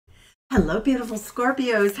Hello, beautiful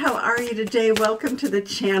Scorpios. How are you today? Welcome to the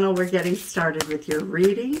channel. We're getting started with your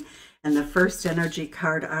reading. And the first energy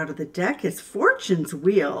card out of the deck is Fortune's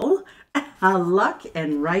Wheel. Luck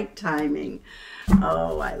and right timing.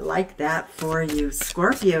 Oh, I like that for you.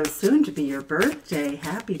 Scorpio, soon to be your birthday.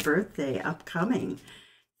 Happy birthday upcoming.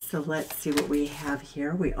 So let's see what we have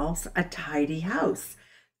here. We also, a tidy house.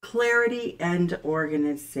 Clarity and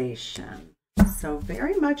organization. So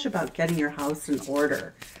very much about getting your house in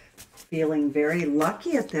order. Feeling very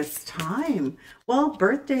lucky at this time. Well,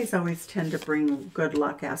 birthdays always tend to bring good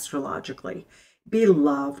luck astrologically.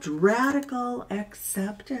 Beloved, radical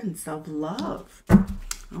acceptance of love.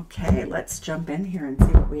 Okay, let's jump in here and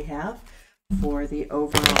see what we have for the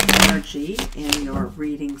overall energy in your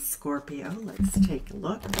reading, Scorpio. Let's take a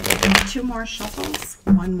look. Two more shuffles,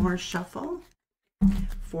 one more shuffle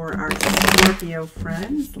for our Scorpio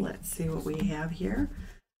friends. Let's see what we have here.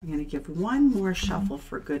 I'm going to give one more shuffle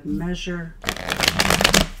for good measure.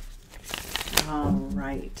 All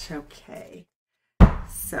right, okay.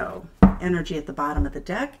 So, energy at the bottom of the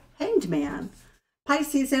deck, Hanged Man.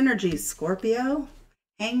 Pisces energy, Scorpio,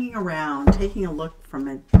 hanging around, taking a look from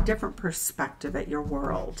a different perspective at your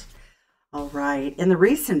world. All right, in the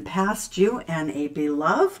recent past, you and a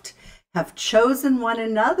beloved have chosen one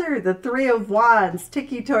another. The Three of Wands,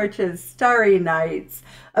 tiki torches, starry nights,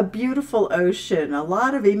 a beautiful ocean, a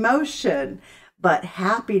lot of emotion, but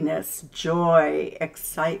happiness, joy,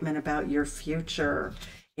 excitement about your future.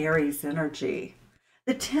 Aries energy.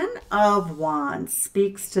 The Ten of Wands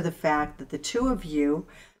speaks to the fact that the two of you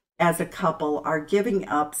as a couple are giving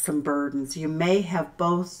up some burdens. You may have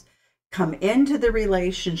both come into the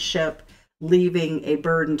relationship leaving a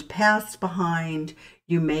burdened past behind.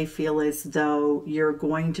 You may feel as though you're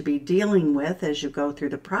going to be dealing with, as you go through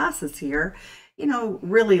the process here, you know,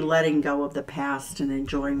 really letting go of the past and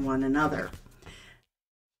enjoying one another.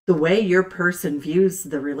 The way your person views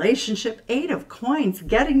the relationship, Eight of Coins,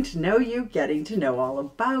 getting to know you, getting to know all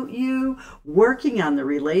about you, working on the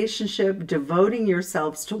relationship, devoting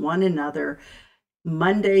yourselves to one another,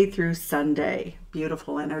 Monday through Sunday.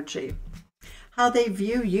 Beautiful energy. How they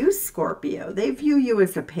view you, Scorpio. They view you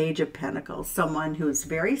as a Page of Pentacles, someone who's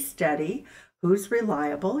very steady, who's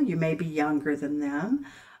reliable. You may be younger than them,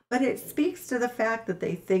 but it speaks to the fact that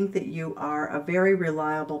they think that you are a very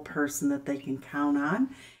reliable person that they can count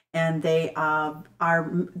on, and they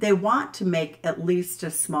want to make at least a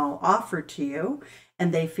small offer to you,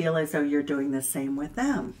 and they feel as though you're doing the same with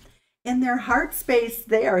them. In their heart space,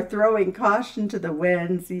 they are throwing caution to the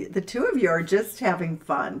winds. The two of you are just having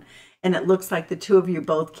fun. And it looks like the two of you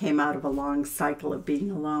both came out of a long cycle of being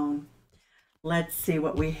alone. Let's see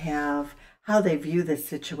what we have, how they view this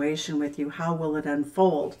situation with you. How will it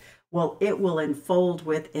unfold? Well, it will unfold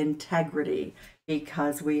with integrity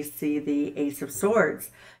because we see the Ace of Swords.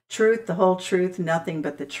 Truth, the whole truth, nothing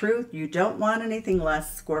but the truth. You don't want anything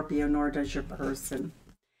less, Scorpio, nor does your person.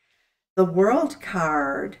 The World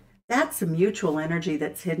card, that's a mutual energy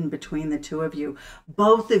that's hidden between the two of you.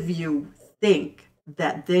 Both of you think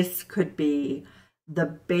that this could be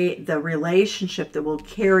the relationship that will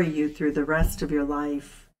carry you through the rest of your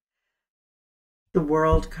life. The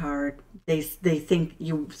World card, they think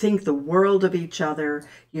you think the world of each other.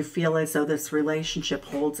 You feel as though this relationship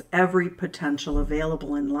holds every potential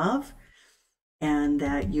available in love, and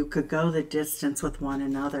that you could go the distance with one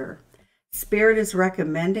another. Spirit is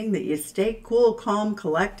recommending that you stay cool, calm,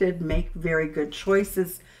 collected, make very good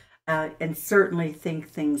choices, and certainly think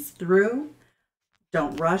things through.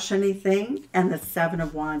 Don't rush anything. And the Seven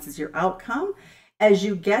of Wands is your outcome. As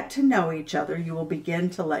you get to know each other, you will begin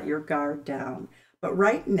to let your guard down. But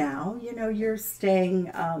right now, you know, you're staying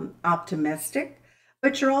optimistic,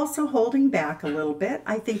 but you're also holding back a little bit.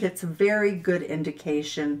 I think it's a very good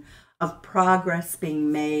indication of progress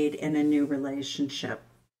being made in a new relationship.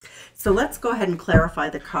 So let's go ahead and clarify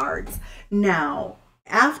the cards. Now,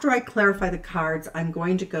 after I clarify the cards, I'm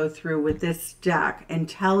going to go through with this deck and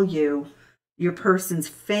tell you your person's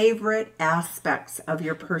favorite aspects of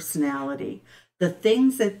your personality. The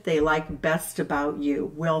things that they like best about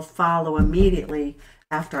you will follow immediately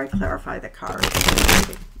after I clarify the cards.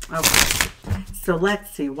 Okay, so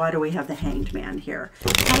let's see. Why do we have the Hanged Man here?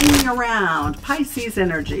 Hanging around, Pisces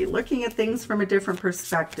energy, looking at things from a different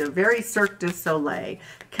perspective. Very Cirque du Soleil.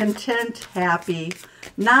 Content, happy,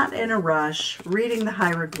 not in a rush, reading the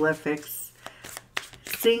hieroglyphics,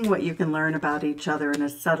 seeing what you can learn about each other in a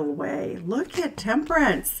subtle way. Look at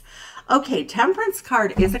Temperance. Okay, Temperance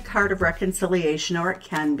card is a card of reconciliation, or it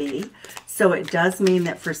can be. So it does mean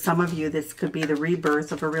that for some of you, this could be the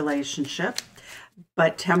rebirth of a relationship.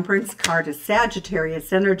 But Temperance card is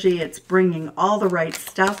Sagittarius energy. It's bringing all the right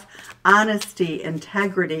stuff, honesty,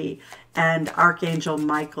 integrity, and Archangel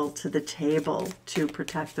Michael to the table to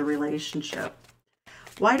protect the relationship.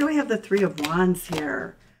 Why do we have the Three of Wands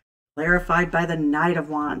here? Clarified by the Knight of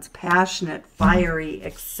Wands. Passionate, fiery,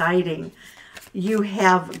 exciting. You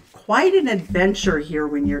have quite an adventure here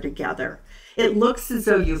when you're together. It looks as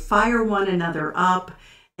though you fire one another up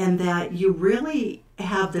and that you really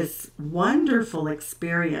have this wonderful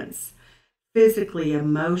experience, physically,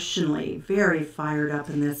 emotionally, very fired up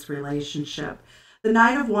in this relationship. The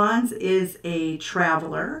Knight of Wands is a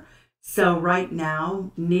traveler. So right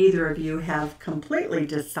now, neither of you have completely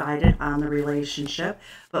decided on the relationship,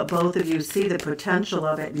 but both of you see the potential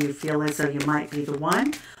of it and you feel as though you might be the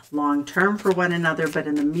one long-term for one another. But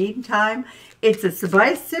in the meantime, it's a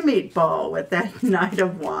spicy meatball with that Knight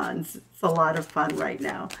of Wands. It's a lot of fun right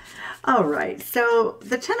now. All right, so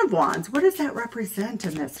the Ten of Wands, what does that represent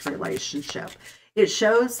in this relationship? It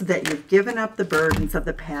shows that you've given up the burdens of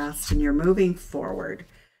the past and you're moving forward.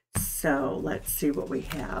 So let's see what we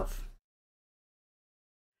have.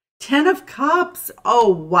 Ten of Cups. Oh,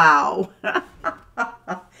 wow.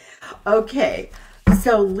 Okay,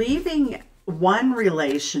 so leaving one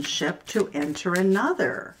relationship to enter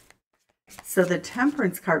another. So the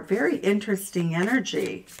Temperance card, very interesting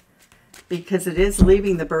energy because it is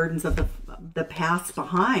leaving the burdens of the past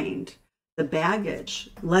behind, the baggage,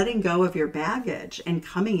 letting go of your baggage and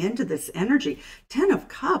coming into this energy. Ten of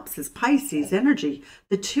Cups is Pisces energy.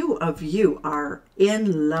 The two of you are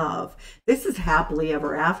in love. This is happily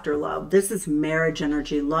ever after love. This is marriage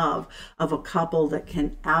energy love of a couple that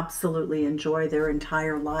can absolutely enjoy their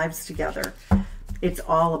entire lives together. It's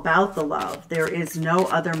all about the love. There is no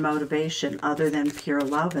other motivation other than pure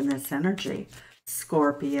love in this energy.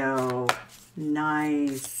 Scorpio,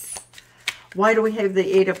 nice. Why do we have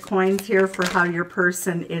the Eight of Coins here? For how your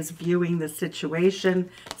person is viewing the situation,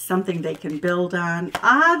 something they can build on.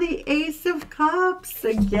 Ah, the Ace of Cups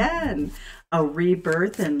again. A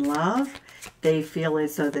rebirth in love. They feel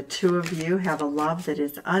as though the two of you have a love that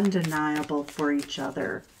is undeniable for each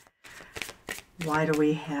other. Why do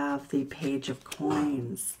we have the Page of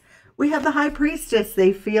Coins? We have the High Priestess.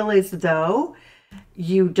 They feel as though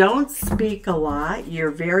you don't speak a lot.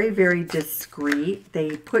 You're very, very discreet.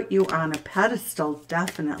 They put you on a pedestal,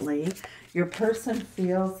 definitely. Your person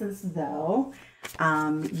feels as though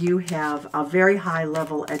you have a very high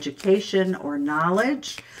level education or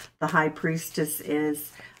knowledge. The High Priestess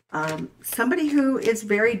is somebody who is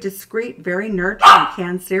very discreet, very nurturing,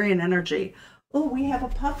 Cancerian energy. Oh, we have a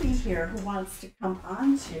puppy here who wants to come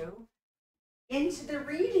into the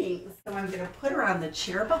reading. So I'm going to put her on the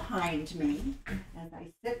chair behind me. As I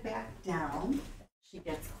sit back down, she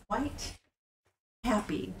gets quite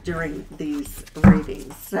happy during these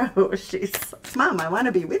readings. So she's, Mom, I want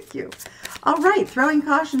to be with you. All right, throwing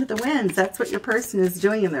caution to the winds. That's what your person is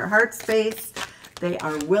doing in their heart space. They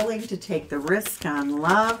are willing to take the risk on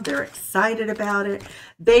love. They're excited about it.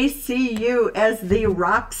 They see you as the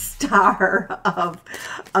rock star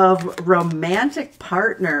of romantic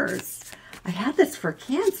partners. I had this for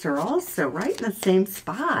Cancer also, right in the same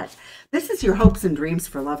spot. This is your hopes and dreams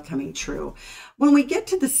for love coming true. When we get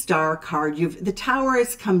to the Star card, the Tower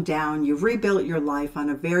has come down. You've rebuilt your life on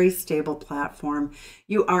a very stable platform.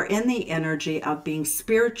 You are in the energy of being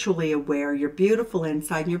spiritually aware. You're beautiful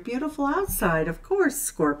inside and you're beautiful outside, of course,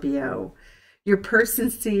 Scorpio. Your person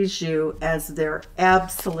sees you as their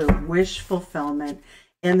absolute wish fulfillment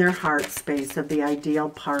in their heart space of the ideal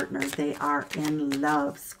partner. They are in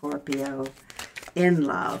love, Scorpio, in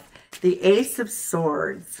love. The Ace of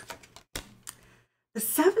Swords. The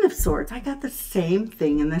Seven of Swords, I got the same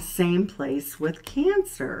thing in the same place with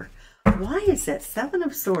Cancer. Why is that Seven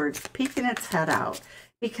of Swords peeking its head out?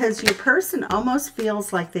 Because your person almost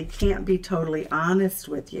feels like they can't be totally honest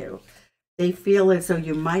with you. They feel as though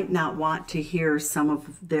you might not want to hear some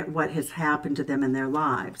of what has happened to them in their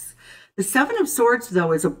lives. The Seven of Swords,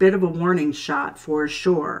 though, is a bit of a warning shot for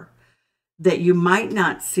sure that you might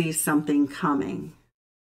not see something coming.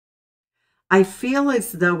 I feel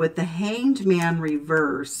as though with the Hanged Man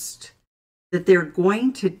reversed, that they're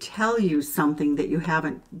going to tell you something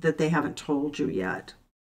that they haven't told you yet.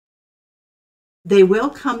 They will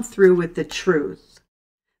come through with the truth.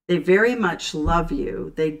 They very much love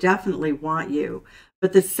you. They definitely want you.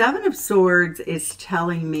 But the Seven of Swords is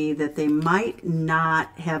telling me that they might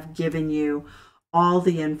not have given you all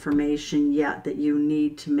the information yet that you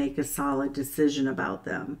need to make a solid decision about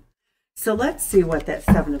them. So let's see what that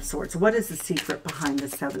Seven of Swords, what is the secret behind the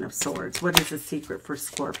Seven of Swords? What is the secret for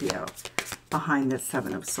Scorpio behind the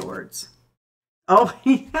Seven of Swords? Oh,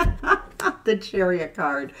 The Chariot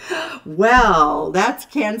card. Well, that's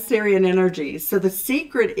Cancerian energy. So the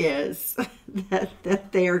secret is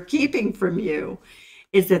that they are keeping from you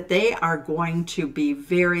is that they are going to be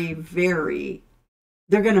very, very,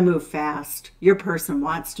 they're going to move fast. Your person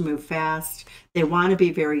wants to move fast. They want to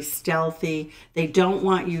be very stealthy. They don't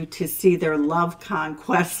want you to see their love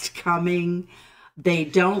conquest coming. They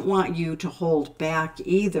don't want you to hold back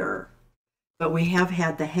either. But we have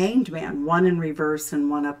had the Hanged Man, one in reverse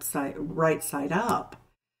and one upside, right side up.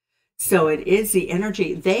 So it is the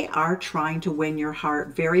energy. They are trying to win your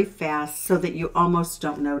heart very fast so that you almost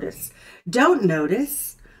don't notice. Don't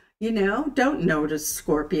notice, you know, don't notice,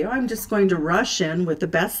 Scorpio. I'm just going to rush in with the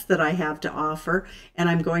best that I have to offer, and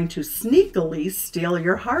I'm going to sneakily steal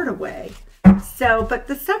your heart away. So, but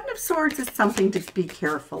the Seven of Swords is something to be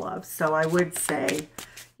careful of. So I would say,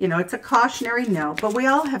 you know, it's a cautionary note, but we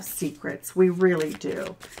all have secrets. We really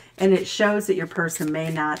do. And it shows that your person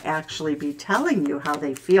may not actually be telling you how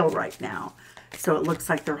they feel right now. So it looks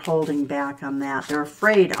like they're holding back on that. They're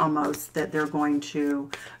afraid almost that they're going to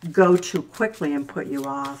go too quickly and put you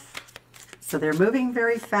off. So they're moving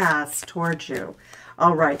very fast towards you.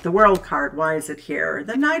 All right, the World card, why is it here?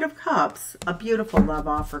 The Knight of Cups, a beautiful love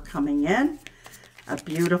offer coming in. A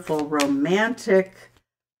beautiful romantic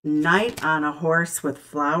knight on a horse with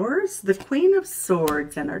flowers. The Queen of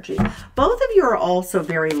Swords energy. Both of you are also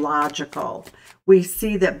very logical. We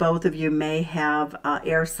see that both of you may have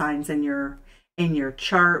air signs in your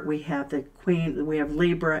chart. We have the Queen, we have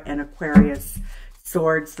Libra and Aquarius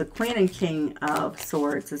swords. The Queen and King of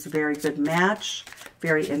Swords is a very good match,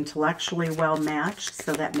 very intellectually well matched.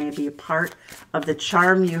 So that may be a part of the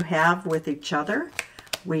charm you have with each other.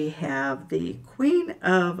 We have the Queen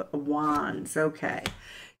of Wands. Okay.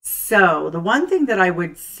 So the one thing that I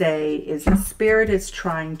would say is the Spirit is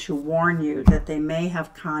trying to warn you that they may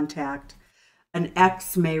have contact. An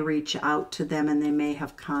ex may reach out to them and they may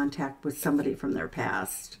have contact with somebody from their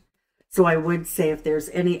past. So I would say if there's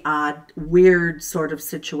any odd, weird sort of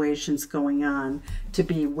situations going on, to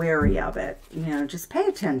be wary of it. You know, just pay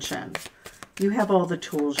attention. You have all the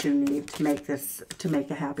tools you need to make this, to make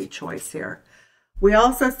a happy choice here. We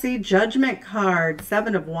also see Judgment card,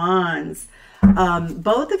 Seven of Wands.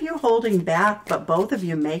 Both of you holding back, but both of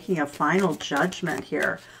you making a final judgment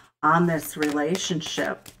here on this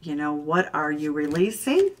relationship. You know, what are you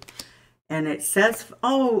releasing? And it says,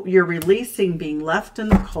 oh, you're releasing being left in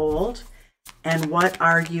the cold. And what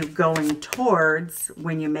are you going towards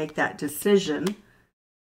when you make that decision?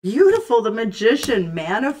 Beautiful, the Magician,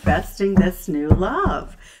 manifesting this new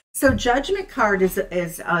love. So Judgment card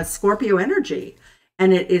is Scorpio energy.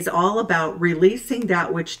 And it is all about releasing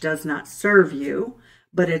that which does not serve you,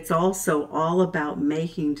 but it's also all about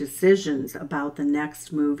making decisions about the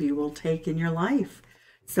next move you will take in your life.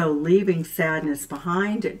 So leaving sadness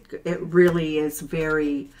behind, it really is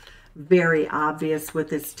very, very obvious with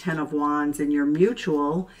this Ten of Wands and your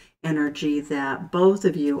mutual energy that both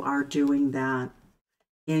of you are doing that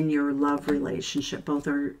in your love relationship. Both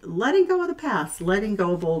are letting go of the past, letting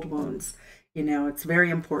go of old wounds. You know, it's very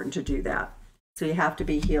important to do that. So you have to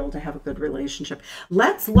be healed to have a good relationship.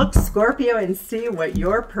 Let's look, Scorpio, and see what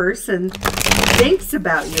your person thinks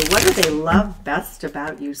about you. What do they love best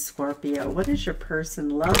about you, Scorpio? What does your person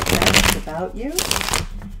love best about you?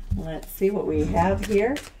 Let's see what we have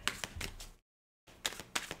here.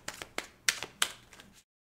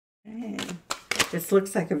 Okay. This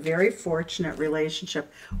looks like a very fortunate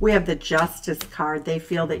relationship. We have the Justice card. They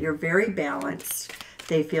feel that you're very balanced.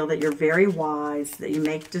 They feel that you're very wise, that you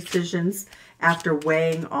make decisions after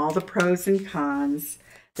weighing all the pros and cons.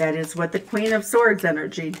 That is what the Queen of Swords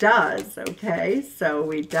energy does, okay? So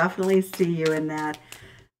we definitely see you in that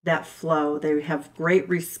flow. They have great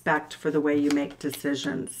respect for the way you make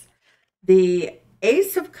decisions. The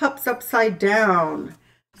Ace of Cups upside down.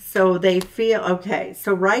 So they feel, okay,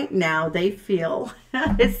 so right now they feel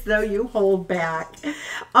as though you hold back,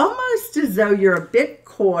 almost as though you're a bit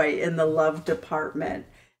coy in the love department.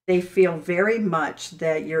 They feel very much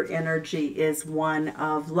that your energy is one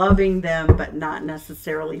of loving them, but not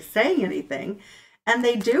necessarily saying anything. And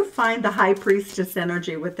they do find the High Priestess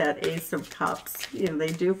energy with that Ace of Cups. You know,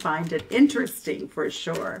 they do find it interesting for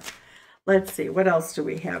sure. Let's see, what else do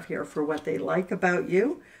we have here for what they like about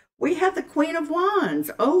you? We have the Queen of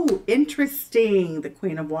Wands. Oh, interesting. The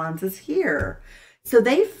Queen of Wands is here. So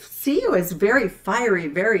they see you as very fiery,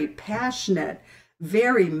 very passionate,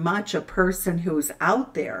 very much a person who's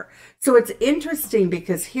out there. So it's interesting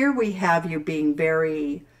because here we have you being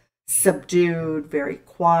very subdued, very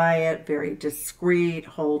quiet, very discreet,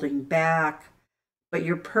 holding back. But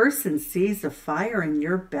your person sees the fire in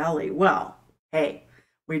your belly. Well, hey,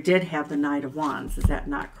 we did have the Knight of Wands. Is that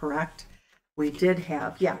not correct? We did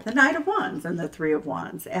have, yeah, the Knight of Wands and the Three of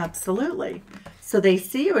Wands. Absolutely. So they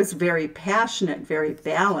see you as very passionate, very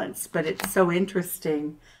balanced, but it's so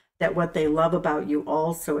interesting that what they love about you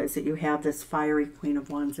also is that you have this fiery Queen of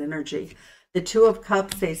Wands energy. The Two of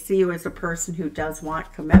Cups, they see you as a person who does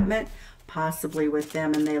want commitment, possibly with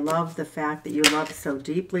them, and they love the fact that you love so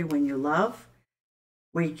deeply when you love.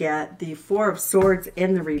 We get the Four of Swords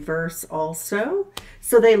in the reverse also.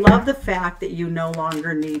 So they love the fact that you no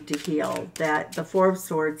longer need to heal, that the Four of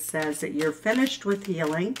Swords says that you're finished with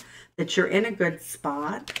healing, that you're in a good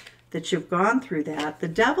spot, that you've gone through that. The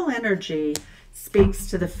Devil energy speaks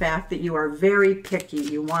to the fact that you are very picky.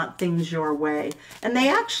 You want things your way. And they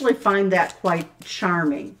actually find that quite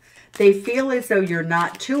charming. They feel as though you're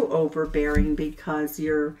not too overbearing because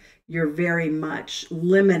you're very much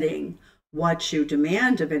limiting what you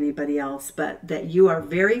demand of anybody else, but that you are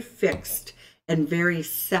very fixed and very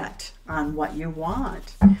set on what you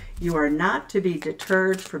want. You are not to be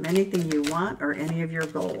deterred from anything you want or any of your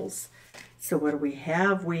goals. So what do we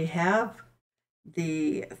have? We have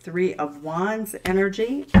the Three of Wands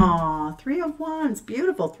energy. Aw, Three of Wands,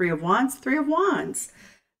 beautiful. Three of Wands, Three of Wands.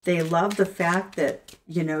 They love the fact that,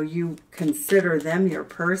 you know, you consider them your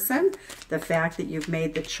person, the fact that you've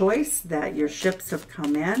made the choice, that your ships have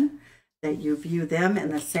come in, that you view them in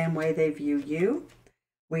the same way they view you.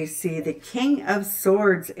 We see the King of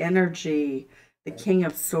Swords energy. The King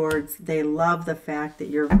of Swords, they love the fact that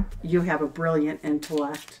you have a brilliant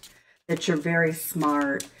intellect, that you're very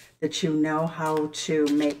smart, that you know how to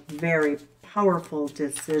make very powerful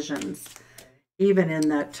decisions, even in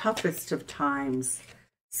the toughest of times.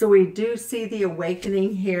 So we do see the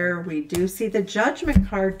Awakening here. We do see the Judgment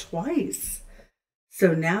card twice.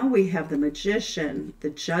 So now we have the Magician, the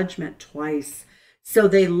Judgment twice. So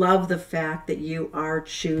they love the fact that you are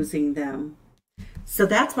choosing them. So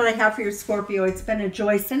that's what I have for your Scorpio. It's been a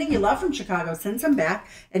joy sending you love from Chicago. Send some back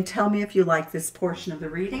and tell me if you like this portion of the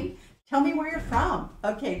reading. Tell me where you're from.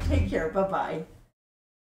 Okay, take care. Bye-bye.